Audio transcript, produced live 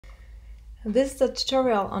This is a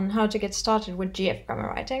tutorial on how to get started with GF grammar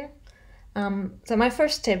writing. So my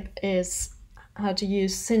first tip is how to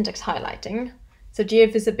use syntax highlighting. So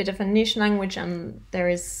GF is a bit of a niche language and there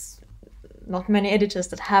is not many editors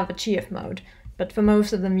that have a GF mode, but for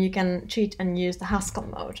most of them you can cheat and use the Haskell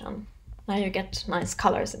mode, and now you get nice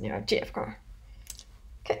colors in your GF grammar.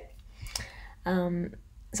 Okay.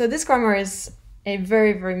 So this grammar is a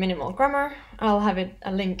very, very minimal grammar. I'll have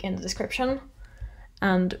a link in the description.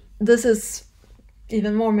 And this is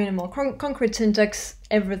even more minimal concrete syntax.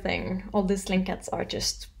 Everything, all these linkets are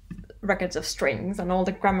just records of strings, and all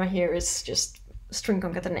the grammar here is just string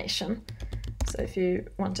concatenation. So if you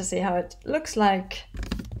want to see how it looks like,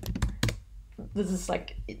 this is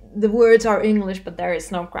like, the words are English, but there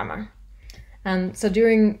is no grammar. And so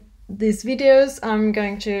during these videos, I'm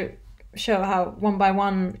going to show how one by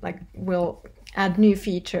one, we'll add new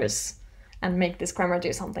features and make this grammar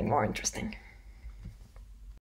do something more interesting.